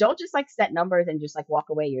don't just like set numbers and just like walk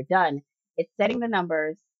away, you're done. It's setting the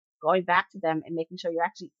numbers, going back to them and making sure you're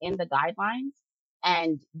actually in the guidelines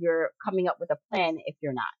and you're coming up with a plan if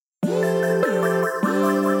you're not.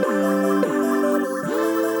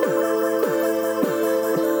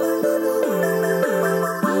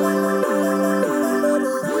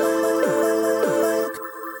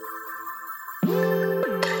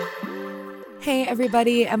 Hey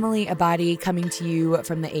everybody, Emily Abadi coming to you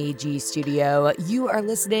from the AG studio. You are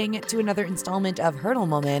listening to another installment of Hurdle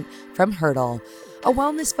Moment from Hurdle, a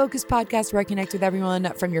wellness-focused podcast where I connect with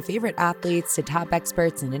everyone from your favorite athletes to top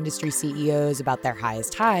experts and industry CEOs about their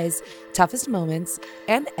highest highs, toughest moments,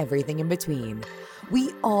 and everything in between.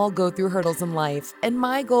 We all go through hurdles in life, and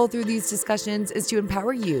my goal through these discussions is to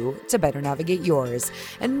empower you to better navigate yours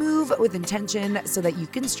and move with intention so that you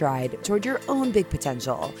can stride toward your own big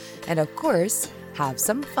potential. And of course, have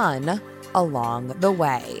some fun along the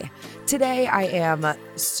way. Today, I am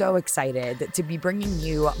so excited to be bringing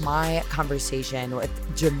you my conversation with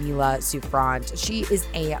Jamila Souffrant. She is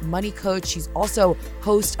a money coach. She's also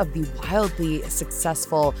host of the wildly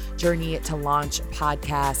successful Journey to Launch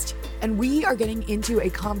podcast. And we are getting into a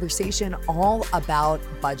conversation all about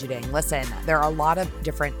budgeting. Listen, there are a lot of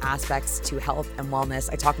different aspects to health and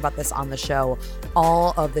wellness. I talk about this on the show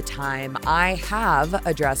all of the time. I have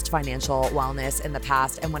addressed financial wellness in the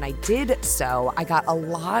past, and when I did so, I got a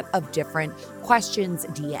lot of different questions,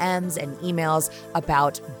 DMs, and emails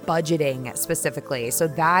about budgeting specifically. So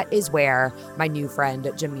that is where my new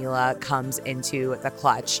friend Jamila comes into the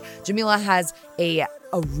clutch. Jamila has a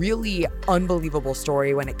really unbelievable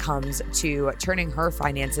story when it comes to turning her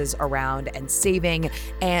finances around and saving.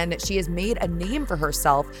 And she has made a name for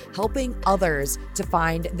herself helping others to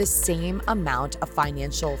find the same amount of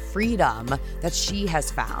financial freedom that she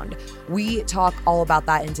has found. We talk all about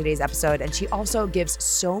that in today's episode. And she also gives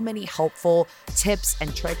so many helpful tips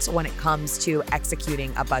and tricks when it comes to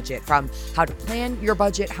executing a budget, from how to plan your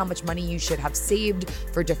budget, how much money you should have saved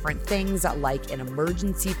for different things like an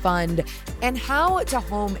emergency fund, and how to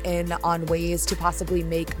home in on ways to possibly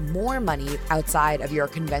make more money outside of your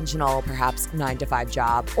conventional, perhaps 9-to-5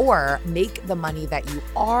 job, or make the money that you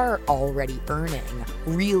are already earning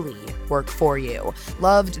really work for you.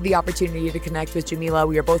 Loved the opportunity to connect with Jamila.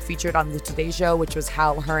 We were both featured on the Today Show, which was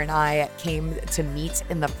how her and I came to meet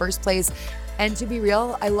in the first place. And to be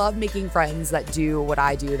real, I love making friends that do what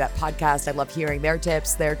I do, that podcast. I love hearing their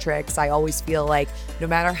tips, their tricks. I always feel like no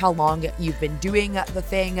matter how long you've been doing the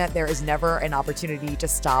thing, there is never an opportunity to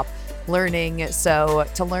stop learning. So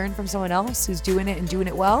to learn from someone else who's doing it and doing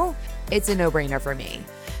it well, it's a no-brainer for me.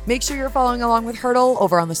 Make sure you're following along with Hurdle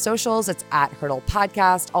over on the socials. It's at Hurdle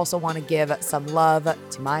Podcast. Also want to give some love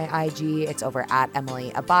to my IG. It's over at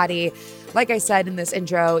Emily Abadi. Like I said in this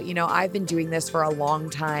intro, I've been doing this for a long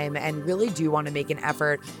time and really do want to make an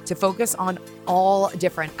effort to focus on all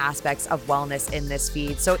different aspects of wellness in this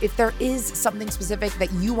feed. So if there is something specific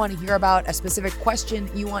that you want to hear about, a specific question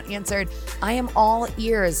you want answered, I am all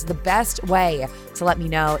ears. The best way to let me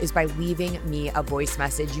know is by leaving me a voice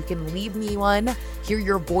message. You can leave me one, hear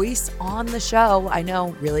your voice on the show. I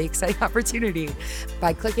know, really exciting opportunity.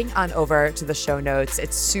 By clicking on over to the show notes.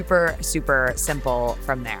 It's super, super simple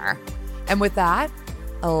from there. And with that,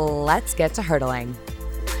 let's get to hurdling.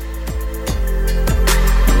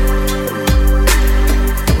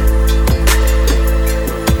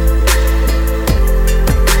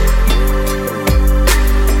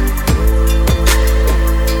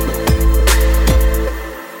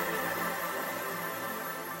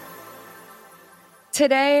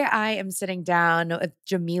 Today, I am sitting down with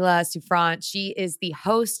Jamila Souffrant. She is the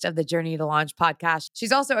host of the Journey to Launch podcast.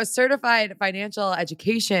 She's also a certified financial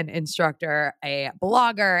education instructor, a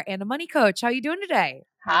blogger, and a money coach. How are you doing today?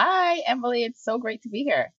 Hi, Emily. It's so great to be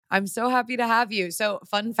here. I'm so happy to have you. So,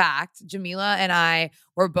 fun fact, Jamila and I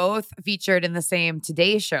were both featured in the same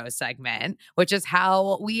Today Show segment, which is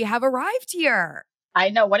how we have arrived here. I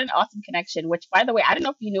know, what an awesome connection, which, by the way, I don't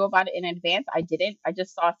know if you knew about it in advance. I didn't. I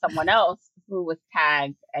just saw someone else who was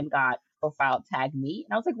tagged and got profile tagged me.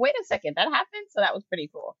 And I was like, wait a second, that happened? So that was pretty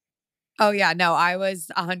cool. Oh, yeah. No, I was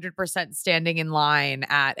 100% standing in line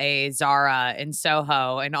at a Zara in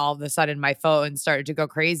Soho, and all of a sudden my phone started to go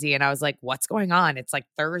crazy. And I was like, what's going on? It's like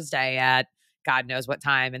Thursday at God knows what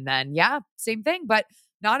time. And then, yeah, same thing. But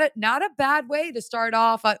not a bad way to start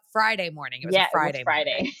off a Friday morning. It was a Yeah, it was Friday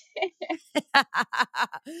morning. Friday.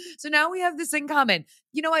 So now we have this in common.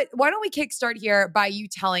 You know what? Why don't we kickstart here by you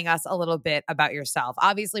telling us a little bit about yourself?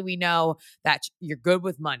 Obviously, we know that you're good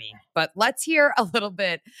with money, but let's hear a little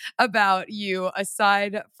bit about you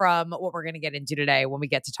aside from what we're going to get into today when we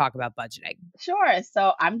get to talk about budgeting. Sure.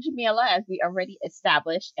 So I'm Jamila, as we already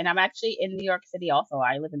established, and I'm actually in New York City also.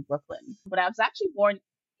 I live in Brooklyn, but I was actually born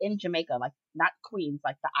in Jamaica, like not Queens,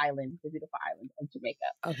 like the island, the beautiful island of Jamaica.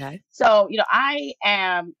 Okay. So, I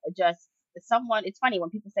am just someone, it's funny when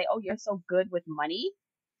people say, "Oh, you're so good with money."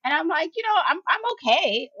 And I'm like, I'm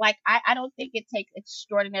okay. Like I don't think it takes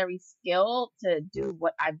extraordinary skill to do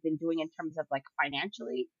what I've been doing in terms of like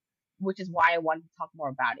financially, which is why I wanted to talk more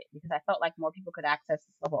about it because I felt like more people could access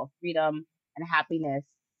this level of freedom and happiness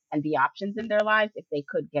and the options in their lives if they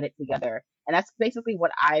could get it together. And that's basically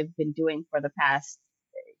what I've been doing for the past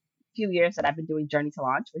few years that I've been doing Journey to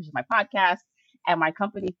Launch, which is my podcast. And my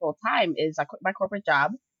company full time is I quit my corporate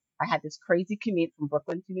job. I had this crazy commute from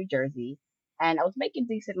Brooklyn to New Jersey and I was making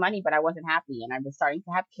decent money, but I wasn't happy. And I was starting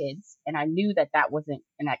to have kids and I knew that that wasn't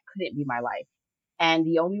and that couldn't be my life. And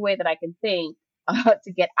the only way that I can think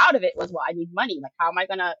to get out of it was, well, I need money. Like, how am I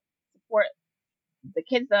going to support the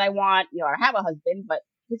kids that I want? I have a husband, but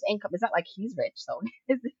his income is not like he's rich. So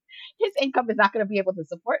his income is not going to be able to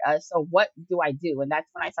support us. So what do I do? And that's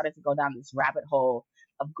when I started to go down this rabbit hole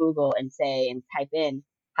of Google and type in,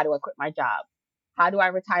 how do I quit my job? How do I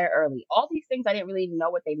retire early? All these things I didn't really know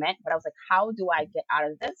what they meant, but I was like, how do I get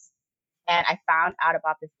out of this? And I found out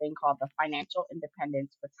about this thing called the Financial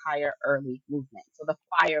Independence Retire Early Movement. So the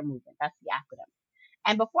FIRE movement, that's the acronym.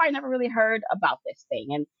 And before I never really heard about this thing.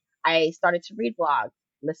 And I started to read blogs,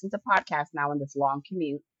 listen to podcasts now in this long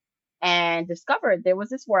commute, and discovered there was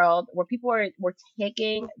this world where people were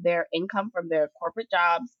taking their income from their corporate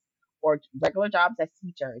jobs or regular jobs as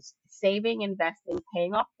teachers, saving, investing,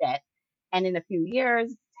 paying off debt. And in a few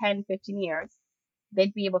years, 10, 15 years,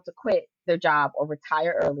 they'd be able to quit their job or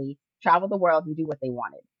retire early, travel the world and do what they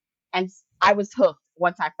wanted. And I was hooked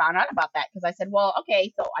once I found out about that because I said, well,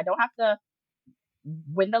 okay, so I don't have to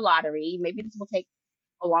win the lottery. Maybe this will take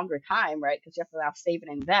a longer time, right? Because you have to now save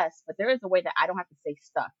and invest. But there is a way that I don't have to stay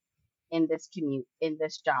stuck in this commute, in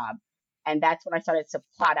this job. And that's when I started to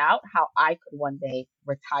plot out how I could one day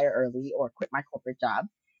retire early or quit my corporate job.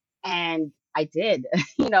 And I did.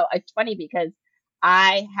 It's funny because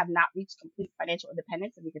I have not reached complete financial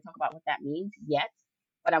independence, and we can talk about what that means yet.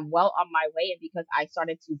 But I'm well on my way, and because I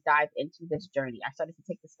started to dive into this journey, I started to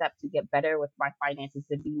take the step to get better with my finances,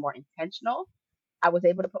 to be more intentional. I was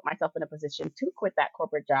able to put myself in a position to quit that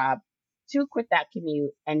corporate job, to quit that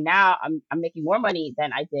commute, and now I'm making more money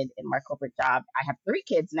than I did in my corporate job. I have 3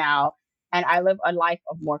 kids now, and I live a life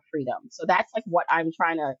of more freedom. So that's like what I'm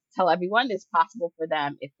trying to tell everyone is possible for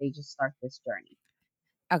them if they just start this journey.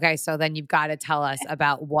 Okay, so then you've got to tell us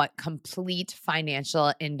about what complete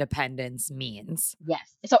financial independence means.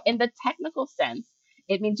 Yes. So in the technical sense,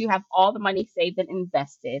 it means you have all the money saved and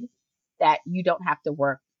invested that you don't have to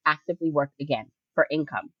actively work again for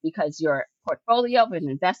income because your portfolio of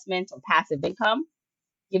investments or passive income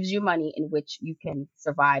gives you money in which you can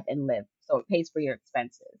survive and live. So it pays for your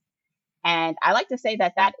expenses. And I like to say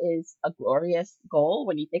that that is a glorious goal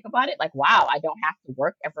when you think about it. Like, wow, I don't have to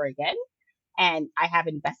work ever again. And I have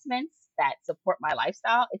investments that support my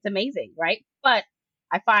lifestyle. It's amazing, right? But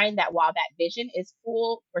I find that while that vision is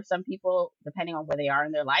cool for some people, depending on where they are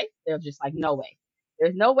in their life, they're just like, no way.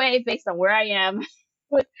 There's no way based on where I am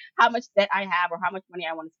with how much debt I have or how much money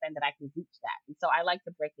I want to spend that I can reach that. And so I like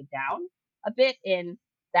to break it down a bit in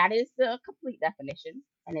that is the complete definition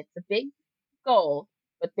and it's a big goal,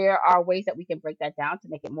 but there are ways that we can break that down to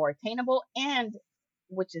make it more attainable. And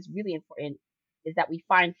which is really important is that we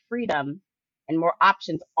find freedom and more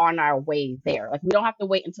options on our way there. Like we don't have to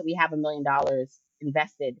wait until we have $1 million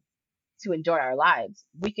invested to enjoy our lives.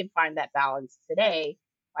 We can find that balance today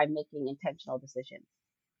by making intentional decisions.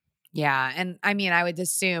 Yeah. And I mean, I would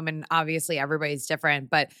assume, and obviously everybody's different,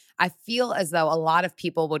 but I feel as though a lot of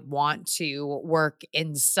people would want to work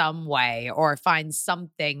in some way or find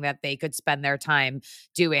something that they could spend their time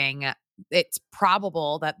doing. It's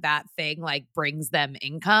probable that that thing like brings them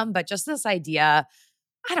income, but just this idea,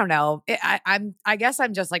 I don't know. I guess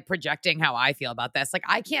I'm just like projecting how I feel about this. Like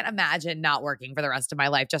I can't imagine not working for the rest of my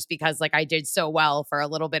life just because like I did so well for a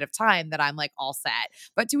little bit of time that I'm like all set.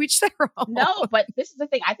 But to each their own. No, but this is the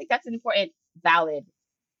thing. I think that's an important, valid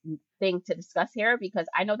thing to discuss here because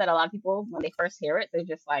I know that a lot of people, when they first hear it, they're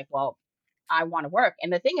just like, well, I want to work.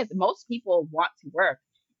 And the thing is, most people want to work.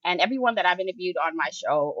 And everyone that I've interviewed on my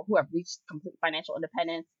show who have reached complete financial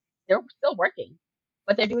independence, they're still working.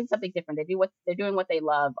 but they're doing something different. They're doing what they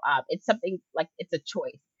love. It's something like it's a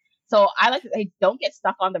choice. So I like to say, don't get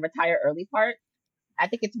stuck on the retire early part. I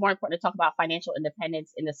think it's more important to talk about financial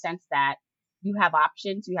independence in the sense that you have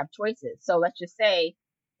options, you have choices. So let's just say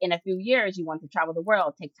in a few years you want to travel the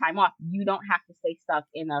world, take time off. You don't have to stay stuck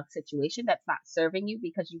in a situation that's not serving you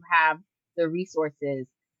because you have the resources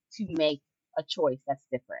to make a choice that's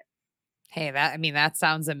different. Hey, that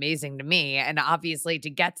sounds amazing to me. And obviously, to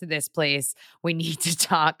get to this place, we need to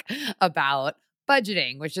talk about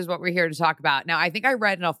budgeting, which is what we're here to talk about. Now, I think I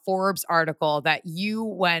read in a Forbes article that you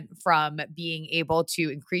went from being able to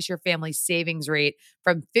increase your family's savings rate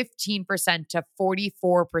from 15% to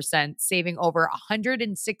 44%, saving over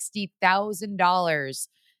 $160,000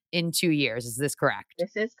 in 2 years. Is this correct?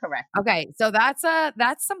 This is correct. Okay, so that's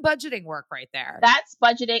some budgeting work right there. That's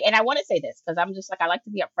budgeting. And I want to say this because I'm just like, I like to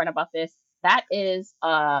be upfront about this. That is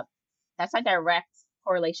that's a direct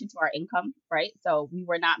correlation to our income, right? So we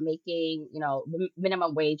were not making,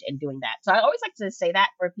 minimum wage and doing that. So I always like to say that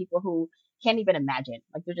for people who can't even imagine,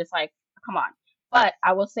 like they're just like, come on. But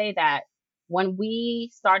I will say that when we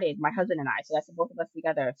started, my husband and I, so that's both of us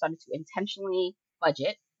together, started to intentionally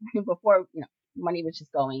budget before, money was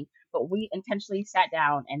just going, but we intentionally sat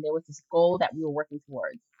down and there was this goal that we were working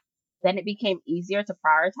towards. Then it became easier to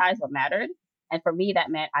prioritize what mattered. And for me, that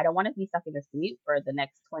meant I don't want to be stuck in this commute for the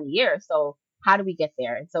next 20 years. So how do we get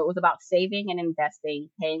there? And so it was about saving and investing,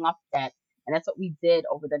 paying off debt. And that's what we did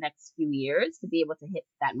over the next few years to be able to hit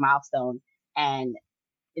that milestone and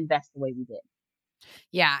invest the way we did.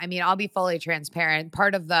 Yeah, I'll be fully transparent.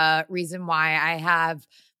 Part of the reason why I have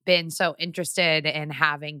been so interested in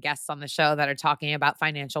having guests on the show that are talking about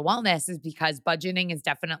financial wellness is because budgeting is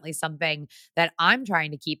definitely something that I'm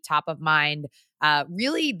trying to keep top of mind.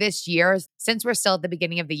 Really, this year, since we're still at the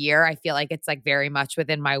beginning of the year, I feel like it's like very much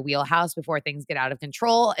within my wheelhouse before things get out of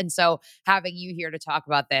control. And so having you here to talk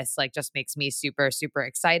about this, like, just makes me super, super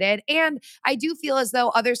excited. And I do feel as though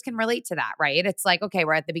others can relate to that, right? It's like, okay,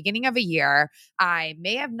 we're at the beginning of a year. I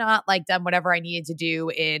may have not like done whatever I needed to do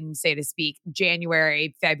in, say to speak,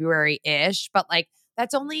 January, February-ish, but like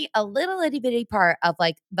that's only a little itty bitty part of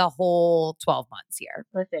like the whole 12 months here.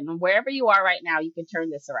 Listen, wherever you are right now, you can turn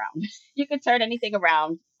this around. You can turn anything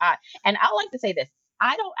around. And I like to say this,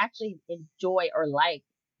 I don't actually enjoy or like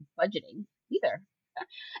budgeting either.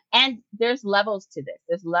 And there's levels to this.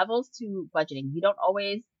 There's levels to budgeting. You don't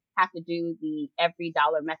always have to do the every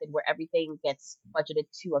dollar method where everything gets budgeted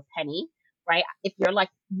to a penny, right? If you're like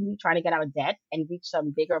really trying to get out of debt and reach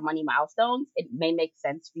some bigger money milestones, it may make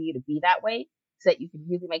sense for you to be that way so that you can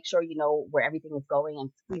really make sure you know where everything is going and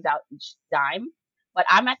squeeze out each dime. But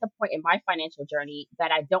I'm at the point in my financial journey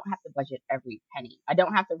that I don't have to budget every penny. I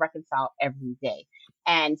don't have to reconcile every day.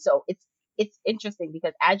 And so it's interesting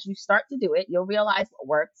because as you start to do it, you'll realize what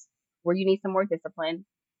works, where you need some more discipline,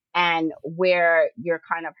 and where your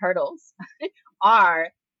kind of hurdles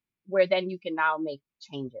are, where then you can now make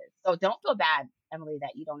changes. So don't feel bad, Emily,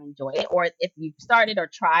 that you don't enjoy it, or if you've started or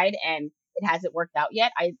tried and it hasn't worked out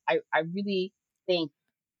yet. I really think,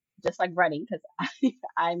 just like running, because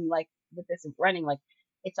I'm like with this running, like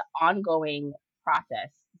it's an ongoing process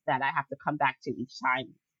that I have to come back to each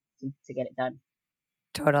time to get it done.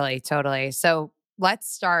 Totally, totally. So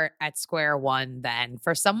let's start at square one then.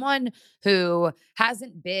 For someone who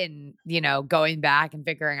hasn't been, going back and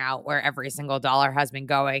figuring out where every single dollar has been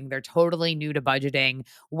going, they're totally new to budgeting.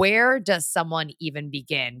 Where does someone even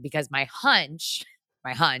begin? Because my hunch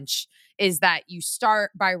is that you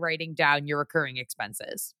start by writing down your recurring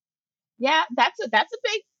expenses. Yeah, that's a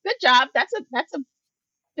big good job. That's a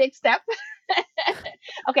big step.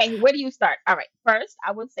 Okay, where do you start? All right. First,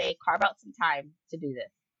 I would say carve out some time to do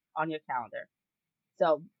this on your calendar.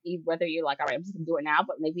 So whether you're like, all right, I'm just gonna do it now,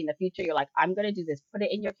 but maybe in the future you're like, I'm gonna do this. Put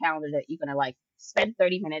it in your calendar that you're gonna like spend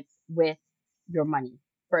 30 minutes with your money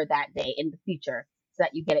for that day in the future so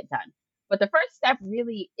that you get it done. But the first step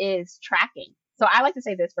really is tracking. So I like to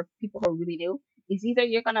say this for people who are really new, is either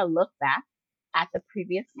you're gonna look back at the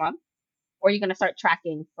previous month or you're going to start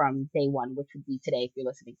tracking from day one, which would be today if you're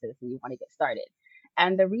listening to this and you want to get started.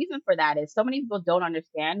 And the reason for that is so many people don't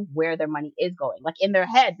understand where their money is going. Like in their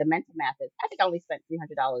head, the mental math is, I think I only spent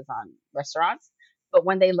 $300 on restaurants. But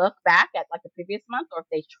when they look back at like the previous month, or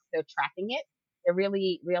if they're tracking it, they're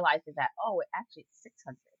really realizing that, oh, it actually is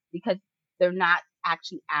 600 because they're not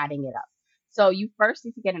actually adding it up. So you first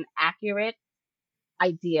need to get an accurate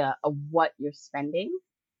idea of what you're spending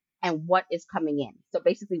and what is coming in. So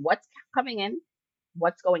basically, what's coming in,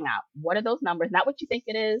 what's going out. What are those numbers? Not what you think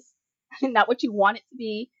it is, not what you want it to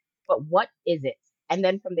be, but what is it? And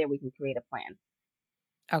then from there, we can create a plan.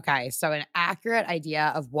 Okay, so an accurate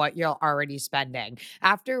idea of what you're already spending.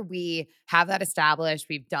 After we have that established,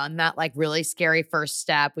 we've done that like really scary first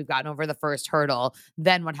step, we've gotten over the first hurdle,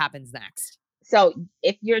 then what happens next? So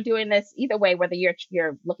if you're doing this either way, whether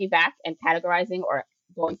you're looking back and categorizing or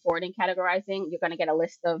going forward and categorizing, you're going to get a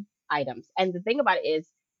list of items. And the thing about it is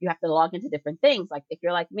you have to log into different things. Like if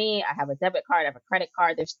you're like me, I have a debit card, I have a credit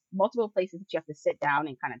card. There's multiple places that you have to sit down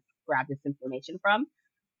and kind of grab this information from.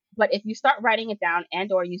 But if you start writing it down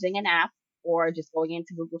and or using an app or just going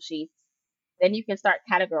into Google Sheets, then you can start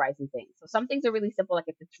categorizing things. So some things are really simple, like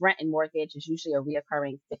if it's rent and mortgage, is usually a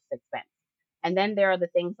reoccurring fixed expense. And then there are the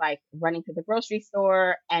things like running to the grocery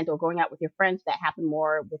store and or going out with your friends that happen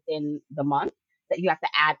more within the month that you have to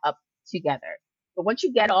add up together. But once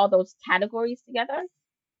you get all those categories together,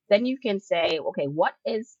 then you can say, okay, what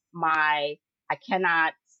is my, I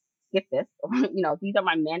cannot skip this. These are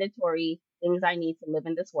my mandatory things I need to live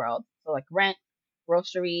in this world. So like rent,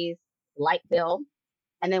 groceries, light bill.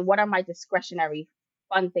 And then what are my discretionary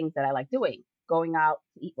fun things that I like doing? Going out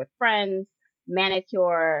to eat with friends,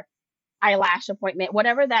 manicure, eyelash appointment,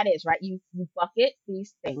 whatever that is, right? You bucket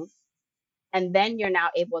these things, and then you're now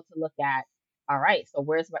able to look at, all right, so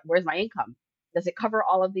where's my income? Does it cover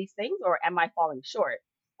all of these things, or am I falling short?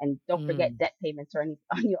 And don't forget Mm. debt payments or any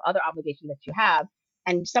other obligation that you have.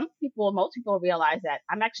 And most people realize that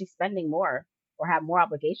I'm actually spending more or have more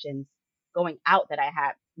obligations going out that I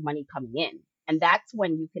have money coming in. And that's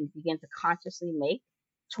when you can begin to consciously make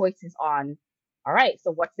choices on, all right,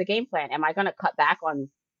 so what's the game plan? Am I going to cut back on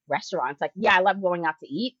restaurants? Like, yeah, I love going out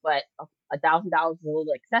to eat, but $1,000 is a little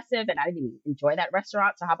excessive and I didn't even enjoy that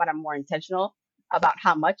restaurant. So how about I'm more intentional about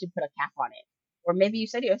how much and put a cap on it? Or maybe you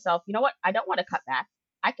say to yourself, you know what? I don't want to cut back.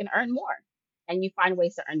 I can earn more. And you find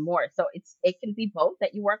ways to earn more. So it can be both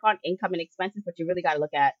that you work on income and expenses, but you really got to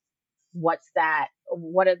look at what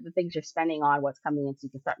are the things you're spending on, what's coming in so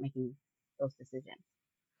you can start making those decisions.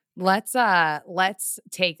 Let's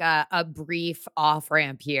take a brief off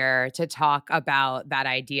ramp here to talk about that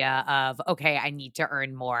idea of, okay, I need to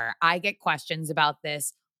earn more. I get questions about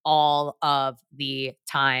this all of the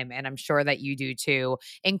time, and I'm sure that you do too.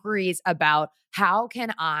 Inquiries about how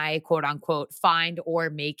can I, quote unquote, find or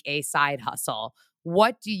make a side hustle.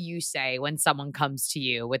 What do you say when someone comes to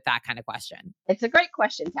you with that kind of question? It's a great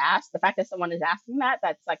question to ask. The fact that someone is asking that,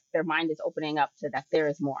 that's like their mind is opening up to that there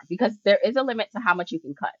is more, because there is a limit to how much you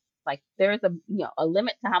can cut. Like there is a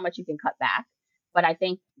limit to how much you can cut back, but I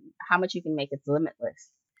think how much you can make is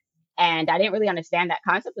limitless. And I didn't really understand that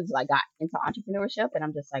concept until I got into entrepreneurship, and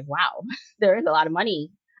I'm just like, wow, there is a lot of money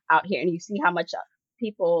out here, and you see how much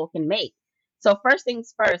people can make. So first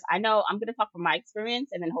things first, I know I'm going to talk from my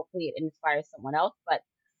experience, and then hopefully it inspires someone else. But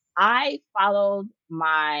I followed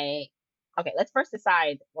my okay, let's first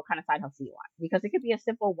decide what kind of side hustle you want, because it could be a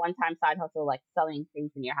simple one-time side hustle like selling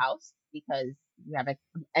things in your house because you have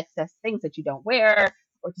excess things that you don't wear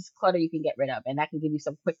or just clutter you can get rid of, and that can give you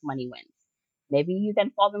some quick money wins. Maybe you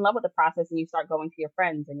then fall in love with the process and you start going to your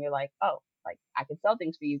friends and you're like, oh, like I can sell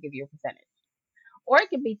things for you, give you a percentage. Or it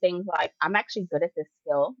could be things like I'm actually good at this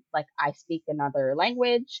skill, like I speak another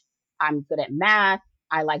language, I'm good at math,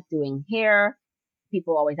 I like doing hair.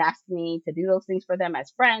 People always ask me to do those things for them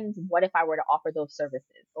as friends. What if I were to offer those services?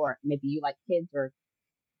 Or maybe you like kids or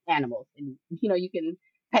animals and you can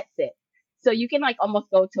pet sit. So you can like almost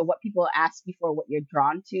go to what people ask you for, what you're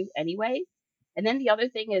drawn to anyway. And then the other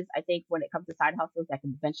thing is I think when it comes to side hustles that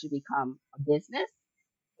can eventually become a business,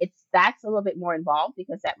 that's a little bit more involved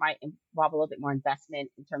because that might involve a little bit more investment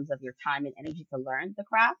in terms of your time and energy to learn the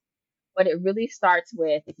craft. But it really starts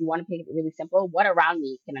with, if you want to make it really simple, what around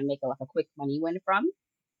me can I make like a quick money win from?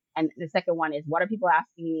 And the second one is, what are people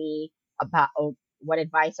asking me about? Or what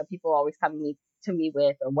advice are people always coming to me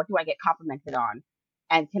with? Or what do I get complimented on?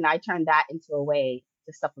 And can I turn that into a way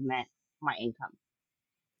to supplement my income?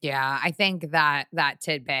 Yeah, I think that that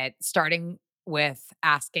tidbit, starting with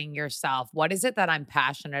asking yourself, what is it that I'm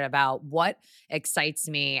passionate about? What excites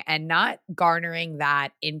me? And not garnering that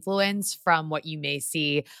influence from what you may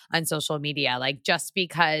see on social media. Like just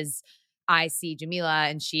because I see Jamila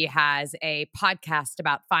and she has a podcast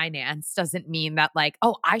about finance doesn't mean that, like,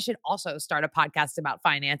 oh, I should also start a podcast about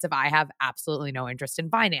finance if I have absolutely no interest in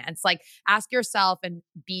finance. Like, ask yourself and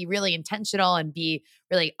be really intentional and be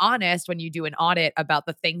really honest when you do an audit about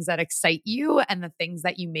the things that excite you and the things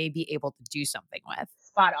that you may be able to do something with.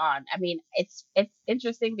 Spot on. I mean, it's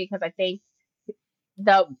interesting because I think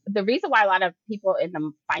the reason why a lot of people in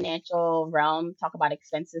the financial realm talk about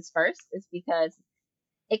expenses first is because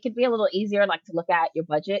it could be a little easier like to look at your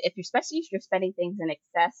budget if you're, especially if you're spending things in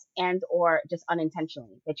excess and or just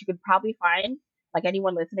unintentionally, that you could probably find, like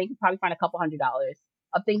anyone listening could probably find a couple $100s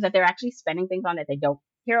of things that they're actually spending things on that they don't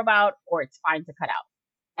care about or it's fine to cut out.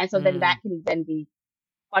 And so then that Mm, can then be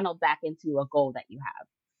funneled back into a goal that you have.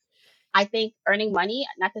 I think earning money,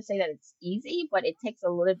 not to say that it's easy, but it takes a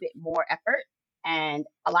little bit more effort. And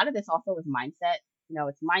a lot of this also is mindset.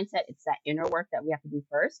 It's mindset, it's that inner work that we have to do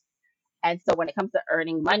first. And so when it comes to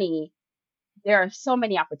earning money, there are so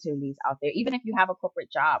many opportunities out there, even if you have a corporate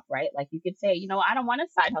job, right? Like you could say, I don't want to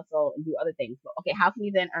side hustle and do other things. But okay, how can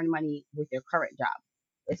you then earn money with your current job?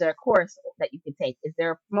 Is there a course that you can take? Is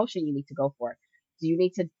there a promotion you need to go for? Do you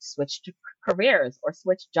need to switch to careers or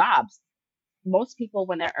switch jobs? Most people,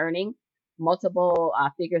 when they're earning multiple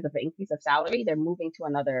figures of an increase of salary, they're moving to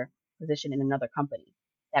another position in another company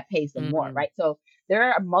that pays them more, mm. right? So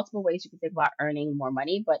there are multiple ways you can think about earning more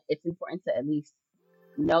money, but it's important to at least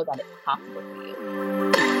know that it's possible for you.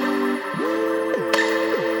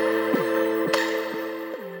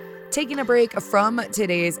 Taking a break from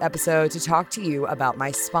today's episode to talk to you about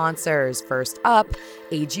my sponsors. First up,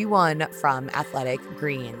 AG1 from Athletic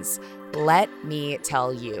Greens. Let me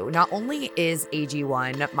tell you, not only is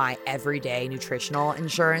AG1 my everyday nutritional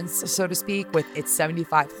insurance, so to speak, with its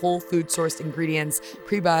 75 whole food sourced ingredients,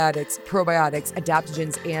 prebiotics, probiotics,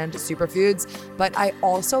 adaptogens, and superfoods, but I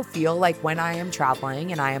also feel like when I am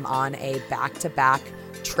traveling and I am on a back-to-back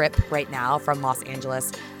trip right now from Los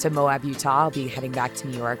Angeles to Moab, Utah. I'll be heading back to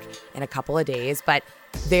New York in a couple of days, but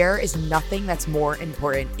there is nothing that's more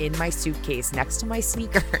important in my suitcase next to my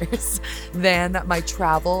sneakers than my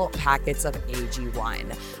travel packets of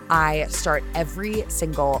AG1. I start every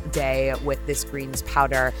single day with this greens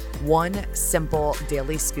powder, one simple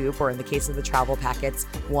daily scoop, or in the case of the travel packets,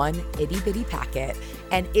 one itty bitty packet.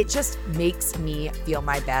 And it just makes me feel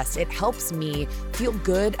my best. It helps me feel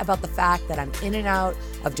good about the fact that I'm in and out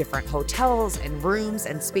of different hotels and rooms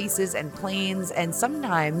and spaces and planes. And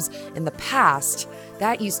sometimes in the past,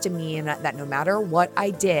 that used to mean that no matter what I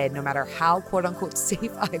did, no matter how quote unquote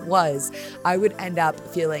safe I was, I would end up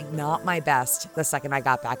feeling not my best the second I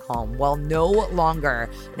got back home. Well, no longer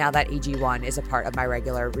now that AG1 is a part of my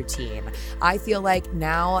regular routine. I feel like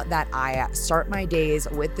now that I start my days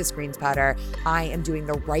with this greens powder, I am doing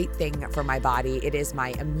the right thing for my body. It is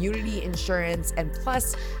my immunity insurance. And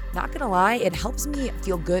plus, not gonna lie, it helps me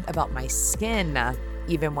feel good about my skin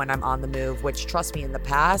even when I'm on the move, which, trust me, in the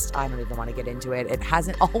past, I don't even want to get into it. It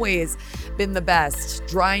hasn't always been the best.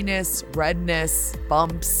 Dryness, redness,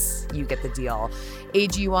 bumps, you get the deal.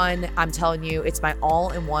 AG1, I'm telling you, it's my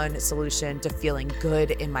all-in-one solution to feeling good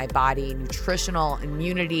in my body, nutritional,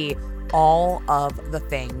 immunity, all of the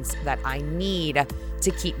things that I need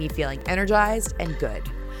to keep me feeling energized and good.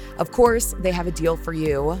 Of course, they have a deal for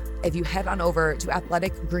you. If you head on over to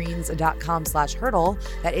athleticgreens.com/hurdle,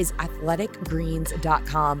 that is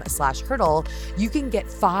athleticgreens.com/hurdle, you can get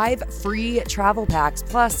 5 free travel packs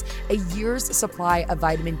plus a year's supply of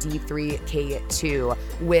vitamin D3 K2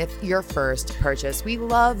 with your first purchase. We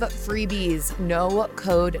love freebies, no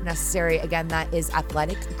code necessary. Again, that is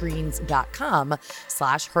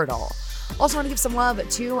athleticgreens.com/hurdle. Also want to give some love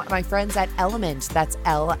to my friends at Element. That's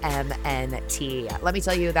LMNT. Let me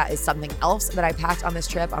tell you, that is something else that I packed on this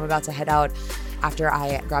trip. I'm about to head out after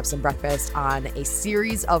I grab some breakfast on a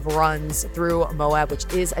series of runs through Moab,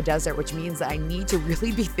 which is a desert, which means that I need to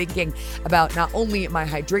really be thinking about not only my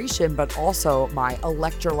hydration, but also my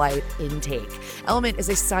electrolyte intake. Element is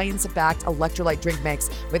a science-backed electrolyte drink mix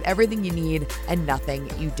with everything you need and nothing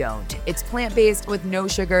you don't. It's plant-based with no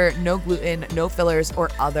sugar, no gluten, no fillers, or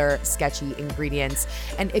other sketchy ingredients.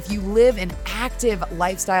 And if you live an active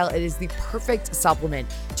lifestyle, it is the perfect supplement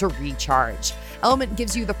to recharge. Element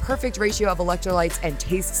gives you the perfect ratio of electrolytes and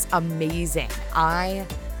tastes amazing. I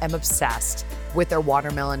am obsessed with their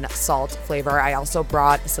watermelon salt flavor. I also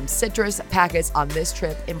brought some citrus packets on this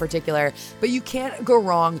trip in particular, but you can't go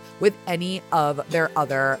wrong with any of their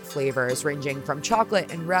other flavors, ranging from chocolate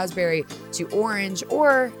and raspberry to orange,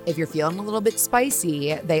 or if you're feeling a little bit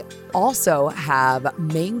spicy, they also have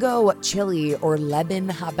mango chili or lemon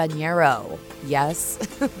habanero. Yes,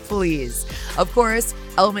 please. Of course,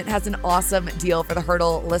 Element has an awesome deal for the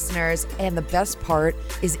Hurdle listeners, and the best part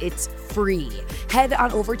is it's free. Head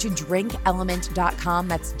on over to drinkelement.com.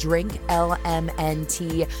 That's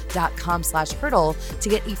drinklmnt.com/hurdle to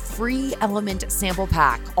get a free Element sample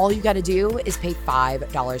pack. All you got to do is pay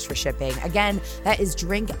 $5 for shipping. Again, that is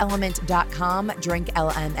drinkelement.com,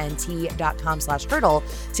 drinklmnt.com/hurdle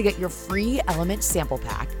to get your free Element sample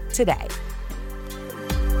pack today.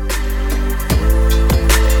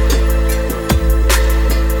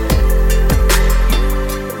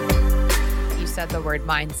 Said the word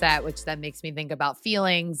mindset, which then makes me think about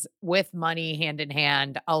feelings with money hand in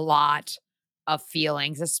hand a lot of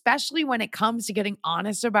feelings, especially when it comes to getting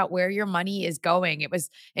honest about where your money is going. It was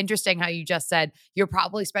interesting how you just said you're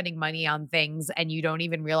probably spending money on things and you don't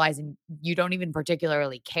even realize and you don't even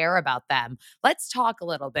particularly care about them. Let's talk a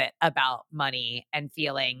little bit about money and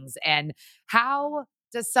feelings and how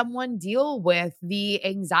does someone deal with the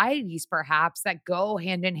anxieties perhaps that go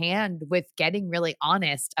hand in hand with getting really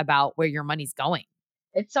honest about where your money's going?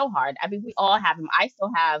 It's so hard. I mean, we all have them. I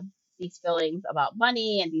still have these feelings about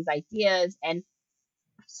money and these ideas, and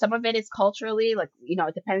some of it is culturally, like,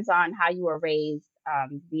 it depends on how you were raised,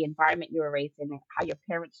 the environment you were raised in, how your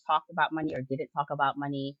parents talked about money or didn't talk about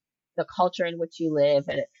money, the culture in which you live,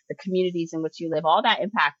 and the communities in which you live. All that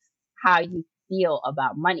impacts how you feel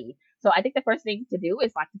about money. So I think the first thing to do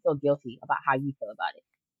is not to feel guilty about how you feel about it,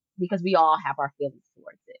 because we all have our feelings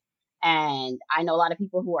towards it. And I know a lot of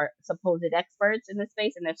people who are supposed experts in this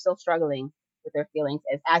space and they're still struggling with their feelings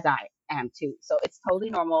as I am too. So it's totally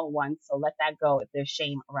normal one. So let that go if there's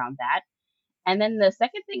shame around that. And then the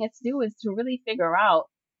second thing is to do is to really figure out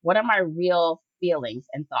what are my real feelings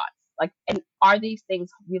and thoughts? Like, and are these things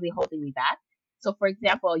really holding me back? So for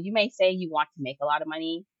example, you may say you want to make a lot of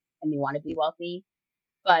money and you want to be wealthy,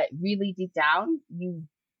 but really deep down, you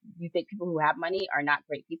think people who have money are not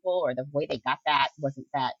great people, or the way they got that wasn't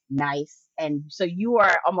that nice. And so you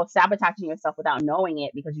are almost sabotaging yourself without knowing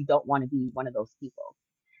it because you don't want to be one of those people.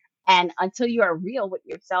 And until you are real with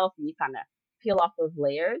yourself and you kind of peel off those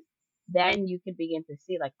layers, then you can begin to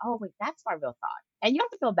see, like, oh, wait, that's my real thought. And you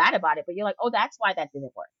don't have to feel bad about it, but you're like, oh, that's why that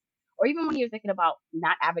didn't work. Or even when you're thinking about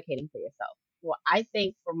not advocating for yourself. Well, I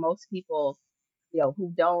think for most people,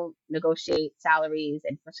 who don't negotiate salaries,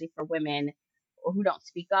 and especially for women, or who don't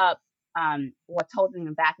speak up, what's holding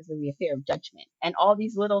them back is really a fear of judgment and all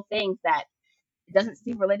these little things that it doesn't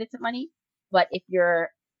seem related to money. But if you're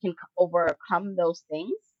can overcome those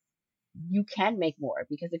things, you can make more,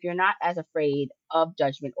 because if you're not as afraid of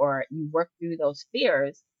judgment or you work through those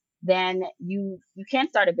fears, then you can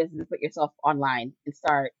start a business, put yourself online and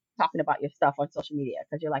start talking about your stuff on social media,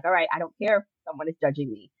 because you're like, all right, I don't care if someone is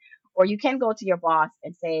judging me. Or you can go to your boss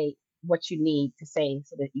and say what you need to say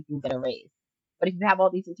so that you can get a raise. But if you have all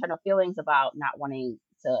these internal feelings about not wanting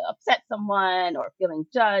to upset someone or feeling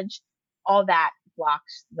judged, all that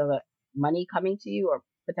blocks the money coming to you, or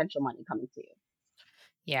potential money coming to you.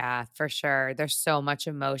 Yeah, for sure. There's so much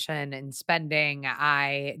emotion and spending.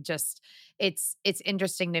 I just it's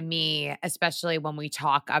interesting to me, especially when we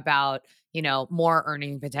talk about, more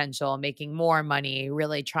earning potential, making more money,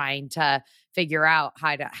 really trying to figure out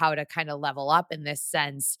how to kind of level up in this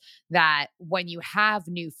sense that when you have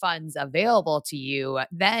new funds available to you,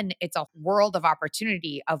 then it's a world of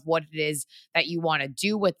opportunity of what it is that you want to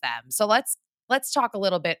do with them. So let's talk a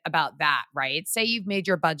little bit about that, right? Say you've made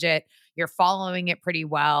your budget, you're following it pretty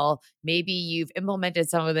well. Maybe you've implemented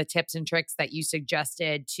some of the tips and tricks that you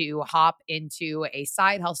suggested to hop into a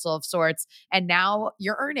side hustle of sorts. And now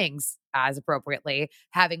your earnings, as appropriately,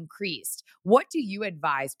 have increased. What do you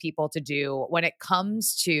advise people to do when it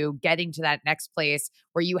comes to getting to that next place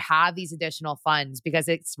where you have these additional funds? Because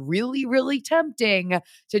it's really, really tempting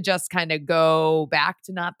to just kind of go back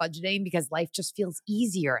to not budgeting because life just feels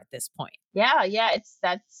easier at this point. Yeah, yeah,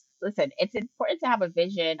 listen, it's important to have a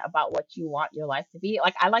vision about what you want your life to be.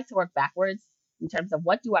 Like, I like to work backwards in terms of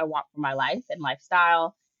what do I want for my life and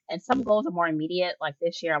lifestyle. And some goals are more immediate. Like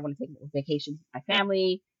this year, I want to take vacations with my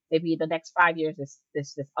family. Maybe the next 5 years,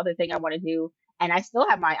 this other thing I want to do. And I still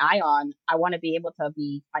have my eye on, I want to be able to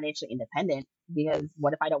be financially independent, because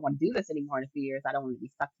what if I don't want to do this anymore in a few years? I don't want to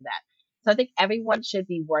be stuck to that. So I think everyone should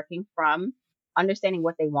be working from understanding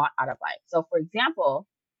what they want out of life. So for example,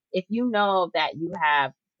 if you know that you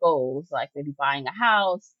have goals like maybe buying a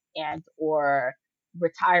house and or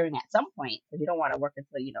retiring at some point, because you don't want to work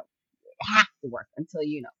until have to work until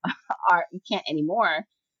are you can't anymore,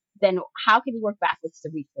 then how can you work backwards to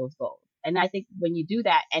reach those goals? And I think when you do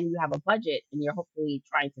that and you have a budget and you're hopefully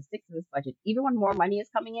trying to stick to this budget, even when more money is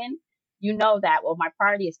coming in, you know that, well, my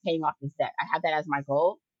priority is paying off this debt. I have that as my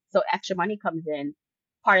goal. So extra money comes in,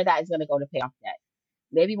 part of that is going to go to pay off debt.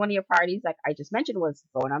 Maybe one of your priorities, like I just mentioned, was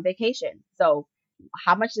going on vacation. So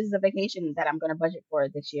how much is the vacation that I'm going to budget for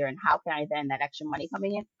this year? And how can I then, that extra money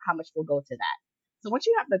coming in, how much will go to that? So once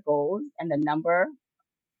you have the goals and the number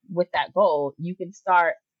with that goal, you can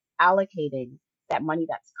start allocating that money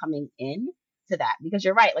that's coming in to that. Because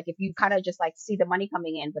you're right. Like if you kind of just like see the money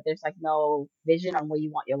coming in, but there's like no vision on where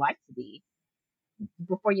you want your life to be,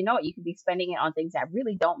 before you know it, you could be spending it on things that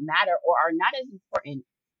really don't matter or are not as important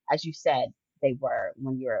as you said they were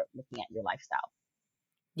when you're looking at your lifestyle.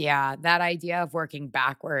 Yeah, that idea of working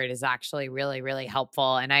backward is actually really, really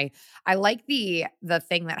helpful. And I like the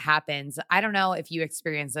thing that happens. I don't know if you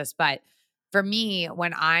experience this, but for me,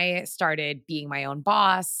 when I started being my own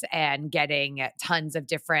boss and getting tons of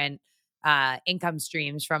different income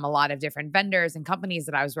streams from a lot of different vendors and companies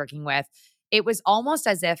that I was working with, it was almost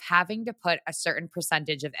as if having to put a certain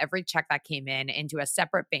percentage of every check that came in into a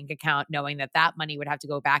separate bank account, knowing that that money would have to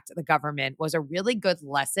go back to the government, was a really good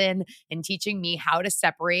lesson in teaching me how to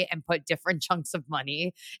separate and put different chunks of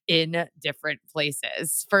money in different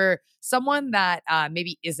places. For someone that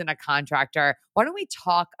maybe isn't a contractor, why don't we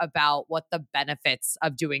talk about what the benefits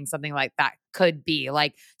of doing something like that could be?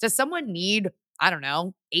 Like, does someone need, I don't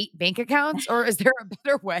know, 8 bank accounts, or is there a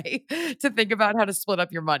better way to think about how to split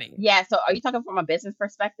up your money? Yeah. So are you talking from a business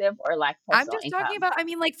perspective or like I'm personal just talking income? about, I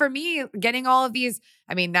mean, like for me, getting all of these,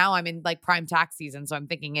 I mean, now I'm in like prime tax season, so I'm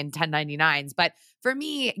thinking in 1099s. But for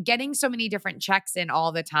me, getting so many different checks in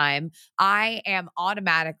all the time, I am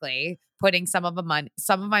automatically putting some of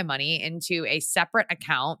my money into a separate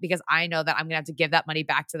account because I know that I'm gonna have to give that money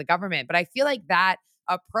back to the government. But I feel like that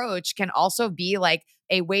approach can also be like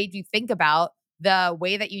a way to think about the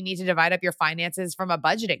way that you need to divide up your finances from a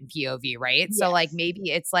budgeting POV, right? So like Yes. maybe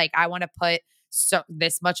it's like I want to put so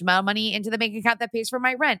this much amount of money into the bank account that pays for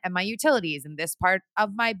my rent and my utilities, and this part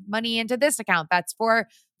of my money into this account that's for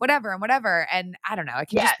whatever and whatever. And I don't know, it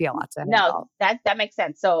can Yeah. just be a lot to No, handle. that makes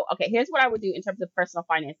sense. So, okay, here's what I would do in terms of personal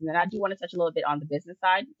finance, and then I do want to touch a little bit on the business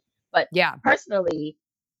side. But Yeah. personally,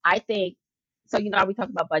 I think so. You know, how we talk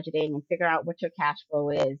about budgeting and figure out what your cash flow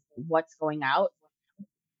is, what's going out.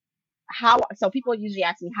 How so? People usually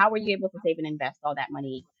ask me, how were you able to save and invest all that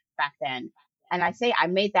money back then? And I say I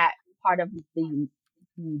made that part of the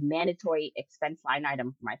mandatory expense line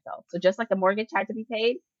item for myself. So just like the mortgage had to be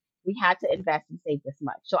paid, we had to invest and save this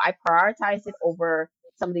much. So I prioritized it over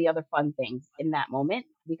some of the other fun things in that moment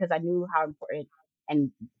because I knew how important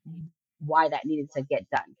and why that needed to get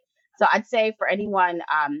done. So I'd say for anyone,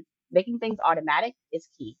 making things automatic is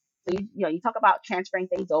key. So you know, you talk about transferring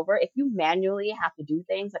things over. If you manually have to do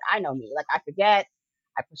things, like I know me, like I forget,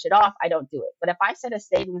 I push it off, I don't do it. But if I set a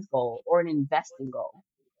savings goal or an investing goal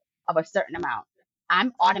of a certain amount,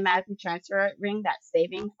 I'm automatically transferring that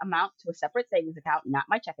savings amount to a separate savings account, not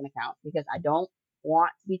my checking account, because I don't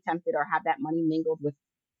want to be tempted or have that money mingled with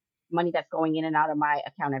money that's going in and out of my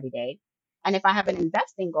account every day. And if I have an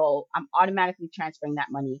investing goal, I'm automatically transferring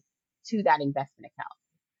that money to that investment account.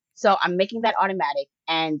 So I'm making that automatic,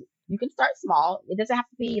 and you can start small. It doesn't have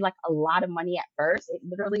to be like a lot of money at first. It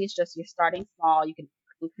literally is just you're starting small. You can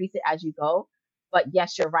increase it as you go. But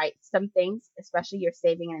yes, you're right. Some things, especially your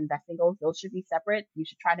saving and investing goals, those should be separate. You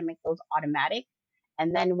should try to make those automatic.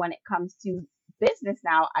 And then when it comes to business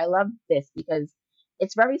now, I love this because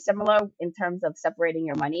it's very similar in terms of separating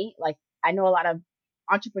your money. Like I know a lot of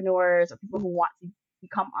entrepreneurs or people who want to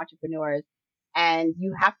become entrepreneurs, and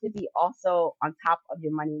you have to be also on top of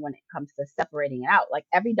your money when it comes to separating it out. Like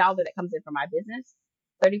every dollar that comes in from my business,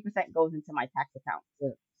 30% goes into my tax account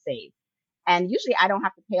to save. And usually I don't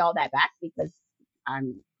have to pay all that back because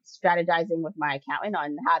I'm strategizing with my accountant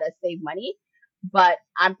on how to save money, but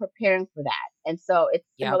I'm preparing for that. And so it's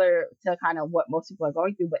Yep. similar to kind of what most people are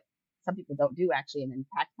going through, but some people don't do actually. And then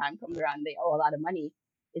tax time comes around, they owe a lot of money,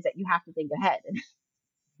 is that you have to think ahead.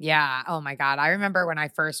 Yeah. Oh my God. I remember when I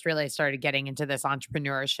first really started getting into this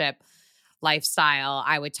entrepreneurship lifestyle,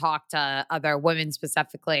 I would talk to other women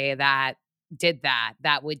specifically that did that,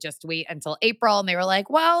 that would just wait until April and they were like,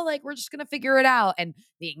 well, like, we're just going to figure it out. And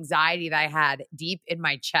the anxiety that I had deep in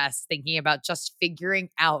my chest thinking about just figuring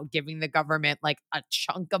out giving the government like a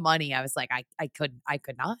chunk of money, I was like, I could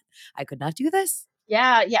not do this.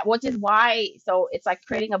 Yeah, yeah, which is why so it's like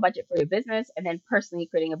creating a budget for your business and then personally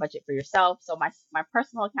creating a budget for yourself. So my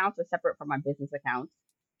personal accounts are separate from my business accounts,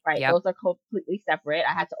 right? Yep. Those are completely separate.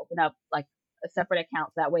 I had to open up like a separate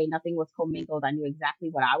account so that way nothing was commingled. I knew exactly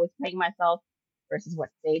what I was paying myself versus what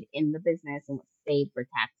stayed in the business and what stayed for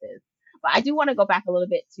taxes. But I do want to go back a little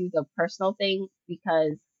bit to the personal thing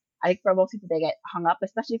because I think for most people they get hung up,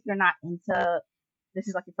 especially if you're not into this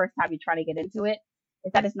is like the first time you're trying to get into it,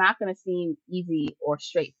 is that it's not going to seem easy or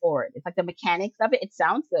straightforward. It's like the mechanics of it. It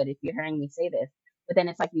sounds good if you're hearing me say this, but then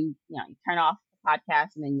it's like you know, you turn off the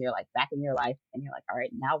podcast and then you're like back in your life and you're like, all right,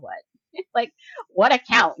 now what? Like, what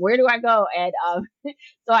account? Where do I go? And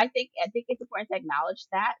so I think it's important to acknowledge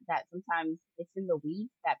that sometimes it's in the weeds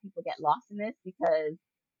that people get lost in this because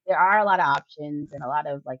there are a lot of options and a lot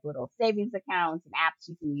of like little savings accounts and apps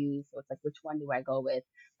you can use. So it's like, which one do I go with?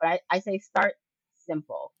 But I say start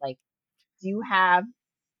simple. Like, do you have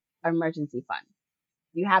an emergency fund?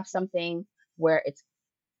 Do you have something where it's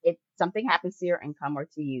if something happens to your income or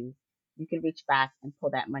to you can reach back and pull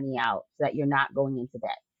that money out so that you're not going into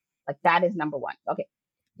debt. Like that is number one. Okay.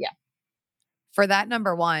 Yeah. For that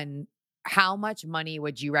number one, how much money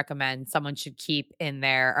would you recommend someone should keep in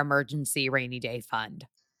their emergency rainy day fund?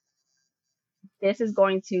 This is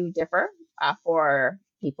going to differ for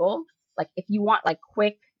people. Like if you want like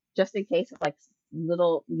quick, just in case of like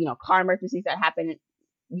little, car emergencies that happen,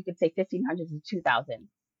 you could say 1,500 to 2,000.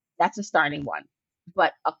 That's a starting one.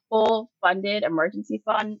 But a full funded emergency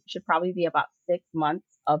fund should probably be about 6 months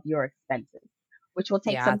of your expenses, which will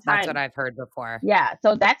take Yeah, some that's what time. I've heard before. Yeah,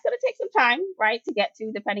 so that's going to take some time, right, to get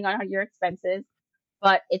to, depending on how your expenses.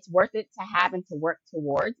 But it's worth it to have and to work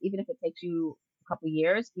towards, even if it takes you a couple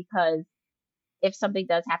years, because if something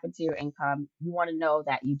does happen to your income, you want to know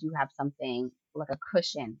that you do have something like a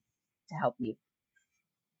cushion to help you.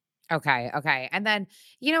 Okay, okay. And then,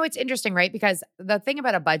 it's interesting, right? Because the thing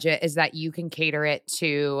about a budget is that you can cater it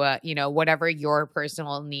to, whatever your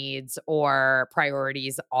personal needs or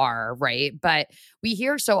priorities are, right? But we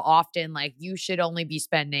hear so often like you should only be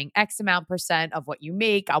spending X amount percent of what you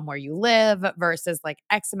make on where you live versus like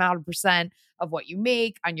X amount of percent of what you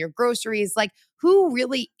make on your groceries. Like, who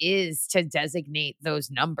really is to designate those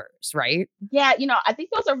numbers, right? Yeah, I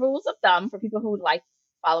think those are rules of thumb for people who like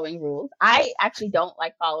following rules. I actually don't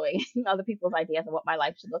like following other people's ideas of what my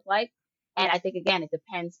life should look like. And I think, again, it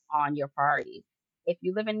depends on your priorities. If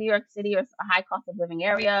you live in New York City or a high cost of living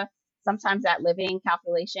area, sometimes that living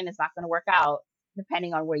calculation is not going to work out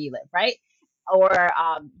depending on where you live, right? Or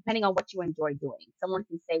depending on what you enjoy doing. Someone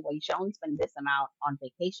can say, well, you should only spend this amount on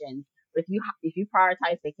vacation. But if you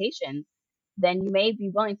prioritize vacation, then you may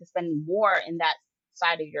be willing to spend more in that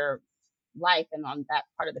side of your life and on that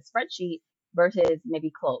part of the spreadsheet versus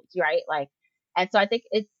maybe clothes, right? Like, and so I think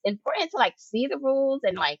it's important to like see the rules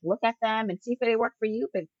and like look at them and see if they work for you,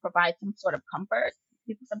 if it provides some sort of comfort.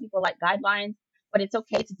 Some people like guidelines, but it's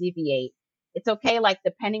okay to deviate. It's okay, like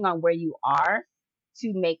depending on where you are,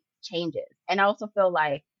 to make changes. And I also feel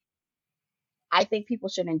like I think people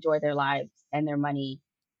should enjoy their lives and their money,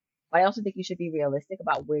 but I also think you should be realistic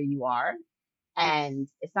about where you are. And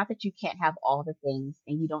it's not that you can't have all the things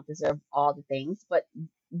and you don't deserve all the things, but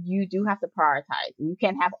you do have to prioritize. You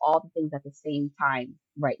can't have all the things at the same time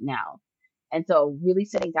right now. And so really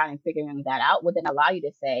sitting down and figuring that out would then allow you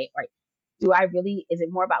to say, all right, is it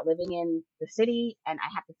more about living in the city and I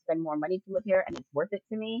have to spend more money to live here and it's worth it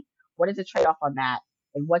to me? What is the trade off on that?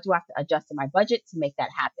 And what do I have to adjust in my budget to make that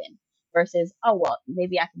happen? Versus, oh, well,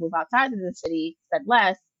 maybe I can move outside of the city, spend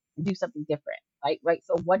less, and do something different. Right.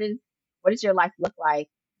 So what does your life look like?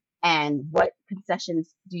 And what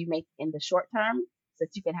concessions do you make in the short term so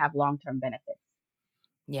that you can have long term benefits?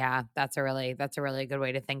 Yeah, that's a really good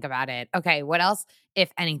way to think about it. Okay, what else, if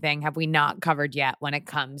anything, have we not covered yet when it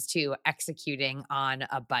comes to executing on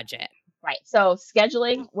a budget? Right. So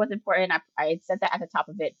scheduling was important. I said that at the top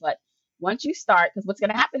of it, but once you start, because what's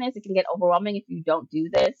going to happen is it can get overwhelming if you don't do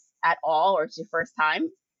this at all or it's your first time.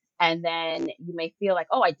 And then you may feel like,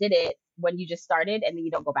 oh, I did it when you just started, and then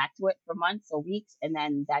you don't go back to it for months or weeks. And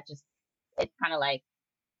then it's kind of like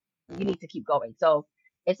you need to keep going. So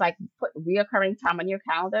it's like put reoccurring time on your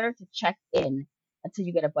calendar to check in until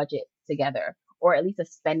you get a budget together or at least a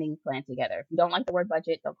spending plan together. If you don't like the word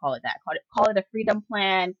budget, don't call it that. Call it a freedom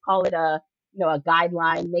plan, call it a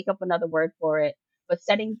guideline, make up another word for it. But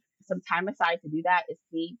setting some time aside to do that is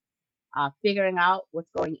key. Figuring out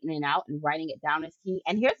what's going in and out and writing it down is key.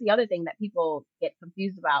 And here's the other thing that people get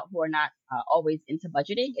confused about who are not always into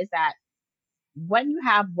budgeting is that when you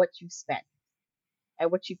have what you spent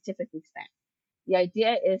and what you've typically spent, the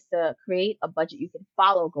idea is to create a budget you can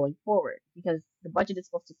follow going forward because the budget is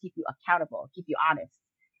supposed to keep you accountable, keep you honest.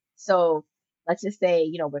 So let's just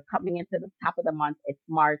say, we're coming into the top of the month, it's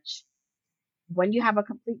March. When you have a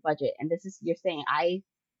complete budget, and this is, you're saying, I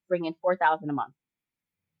bring in 4,000 a month.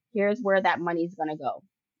 Here's where that money is going to go.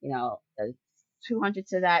 There's 200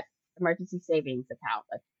 to that emergency savings account,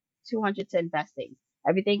 like 200 to investing,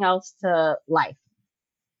 everything else to life.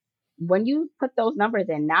 When you put those numbers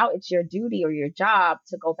in, now it's your duty or your job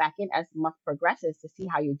to go back in as the month progresses to see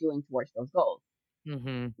how you're doing towards those goals.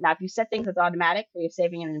 Mhm. Now, if you set things as automatic for your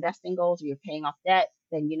saving and investing goals or you're paying off debt,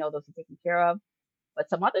 then those are taken care of. But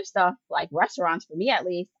some other stuff, like restaurants, for me at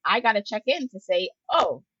least, I got to check in to say,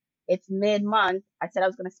 oh, it's mid month. I said I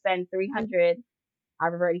was going to spend 300.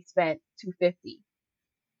 I've already spent 250,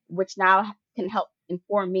 which now can help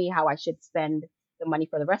inform me how I should spend the money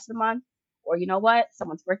for the rest of the month. Or you know what?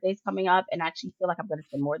 Someone's birthday is coming up and I actually feel like I'm going to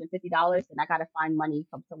spend more than $50 and I got to find money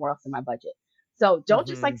from somewhere else in my budget. So don't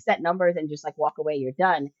just like Mhm. set numbers and just like walk away, you're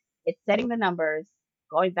done. It's setting the numbers,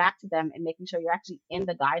 going back to them and making sure you're actually in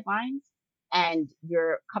the guidelines and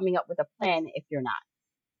you're coming up with a plan if you're not.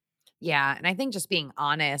 Yeah. And I think just being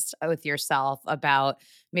honest with yourself about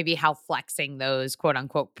maybe how flexing those quote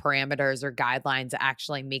unquote parameters or guidelines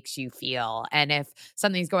actually makes you feel. And if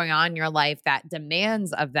something's going on in your life that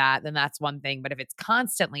demands of that, then that's one thing. But if it's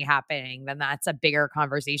constantly happening, then that's a bigger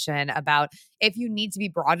conversation about if you need to be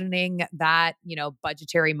broadening that,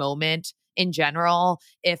 budgetary moment in general.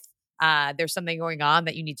 If there's something going on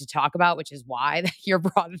that you need to talk about, which is why you're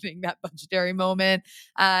broadening that budgetary moment.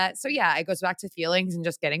 So yeah, it goes back to feelings and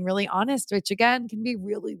just getting really honest, which again can be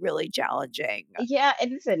really, really challenging. Yeah,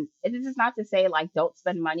 and listen, and this is not to say like don't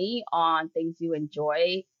spend money on things you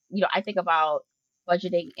enjoy. I think about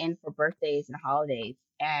budgeting in for birthdays and holidays,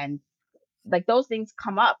 and like those things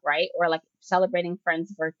come up, right? Or like celebrating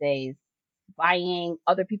friends' birthdays, buying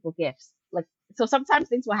other people gifts. Like, so sometimes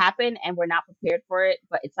things will happen and we're not prepared for it,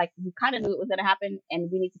 but it's like we kind of knew it was going to happen and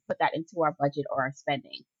we need to put that into our budget or our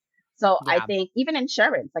spending. So I Yeah. think even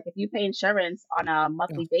insurance, like if you pay insurance on a Oh,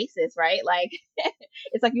 monthly basis, right? Like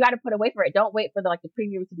it's like you got to put away for it. Don't wait for the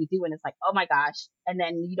premium to be due and it's like, oh my gosh, and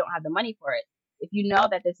then you don't have the money for it. If you know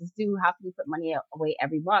that this is due, how can you put money away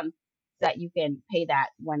every month so that you can pay that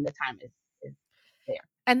when the time is there?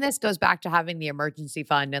 and this goes back to having the emergency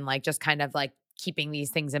fund and like just kind of like keeping these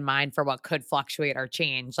things in mind for what could fluctuate or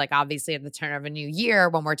change. Like obviously at the turn of a new year,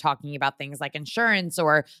 when we're talking about things like insurance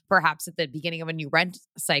or perhaps at the beginning of a new rent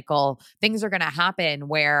cycle, things are going to happen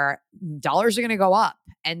where dollars are going to go up.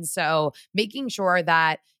 And so making sure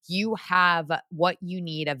that you have what you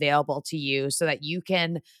need available to you so that you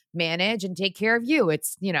can manage and take care of you.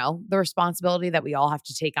 It's, the responsibility that we all have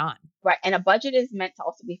to take on. Right. And a budget is meant to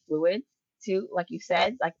also be fluid too. Like you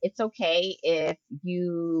said, like it's okay if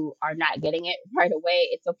you are not getting it right away.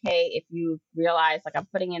 It's okay if you realize like I'm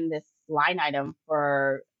putting in this line item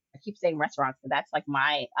for, I keep saying restaurants, but that's like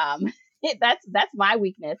my that's my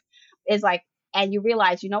weakness is like, and you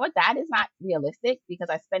realize, you know what, that is not realistic because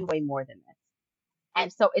I spend way more than this.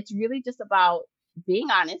 And so it's really just about being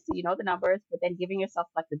honest, so you know the numbers, but then giving yourself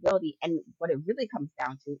flexibility. And what it really comes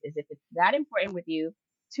down to is if it's that important with you,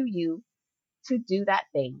 to you, to do that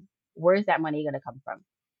thing, where's that money going to come from?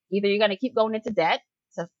 Either you're going to keep going into debt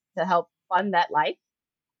to, to help fund that life,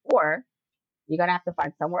 or you're going to have to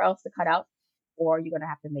find somewhere else to cut out, or you're going to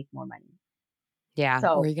have to make more money. Yeah. Or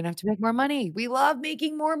So you're going to have to make more money. We love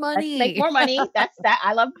making more let's make money. more money. That's that.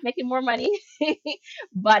 I love making more money.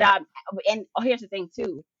 But, and oh, here's the thing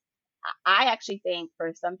too. I actually think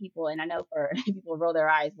for some people, and I know for people roll their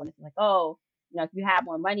eyes when it's like, oh, if you have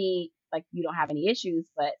more money, like you don't have any issues.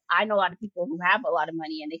 But I know a lot of people who have a lot of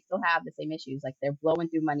money and they still have the same issues. Like they're blowing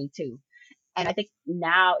through money too. And I think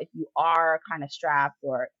now, if you are kind of strapped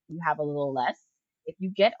or you have a little less, if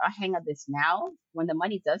you get a hang of this now, when the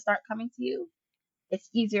money does start coming to you, it's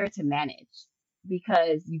easier to manage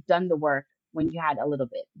because you've done the work when you had a little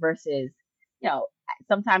bit versus, you know,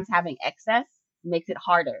 sometimes having excess makes it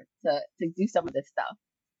harder to do some of this stuff.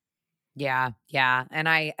 Yeah, yeah. And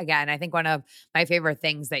I think one of my favorite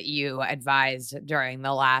things that you advised during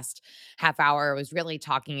the last half hour was really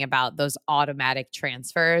talking about those automatic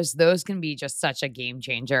transfers. Those can be just such a game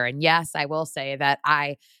changer. And yes, I will say that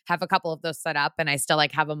I have a couple of those set up and I still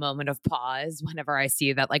like have a moment of pause whenever I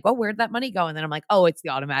see that, like, oh, where'd that money go? And then I'm like, oh, it's the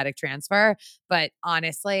automatic transfer. But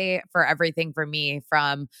honestly, for everything for me,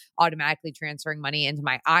 from automatically transferring money into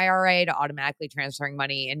my IRA to automatically transferring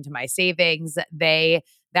money into my savings,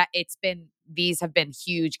 these have been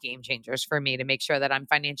huge game changers for me to make sure that I'm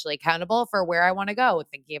financially accountable for where I want to go,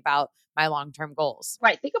 thinking about my long-term goals.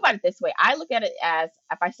 Right. Think about it this way. I look at it as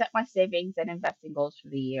if I set my savings and investing goals for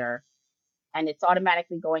the year and it's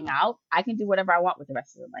automatically going out, I can do whatever I want with the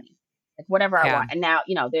rest of the money. Like whatever I Yeah. want. And now,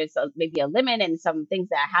 there's maybe a limit and some things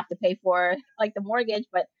that I have to pay for, like the mortgage,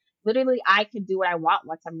 but literally I can do what I want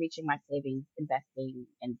once I'm reaching my savings, investing,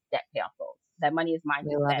 and debt payoff goals. That money is mine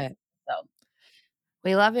We to love spend. it. So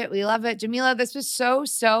We love it. We love it. Jamila, this was so,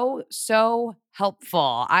 so, so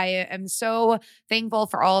helpful. I am so thankful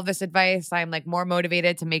for all of this advice. I'm like more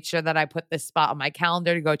motivated to make sure that I put this spot on my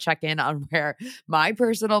calendar to go check in on where my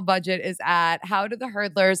personal budget is at. How do the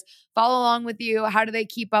hurdlers follow along with you? How do they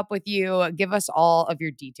keep up with you? Give us all of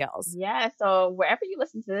your details. yeah, so wherever you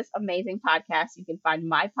listen to this amazing podcast, you can find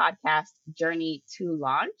my podcast, Journey to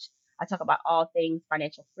Launch. I talk about all things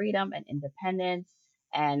financial freedom and independence,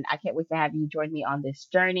 and I can't wait to have you join me on this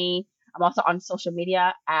journey. I'm also on social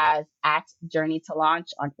media as at Journey to Launch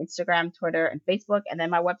on Instagram, Twitter, and Facebook, and then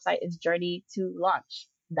my website is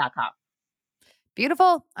journeytolaunch.com.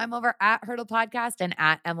 Beautiful. I'm over at Hurdle Podcast and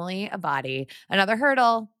at Emily Abadi. Another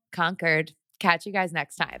hurdle conquered. Catch you guys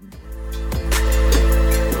next time.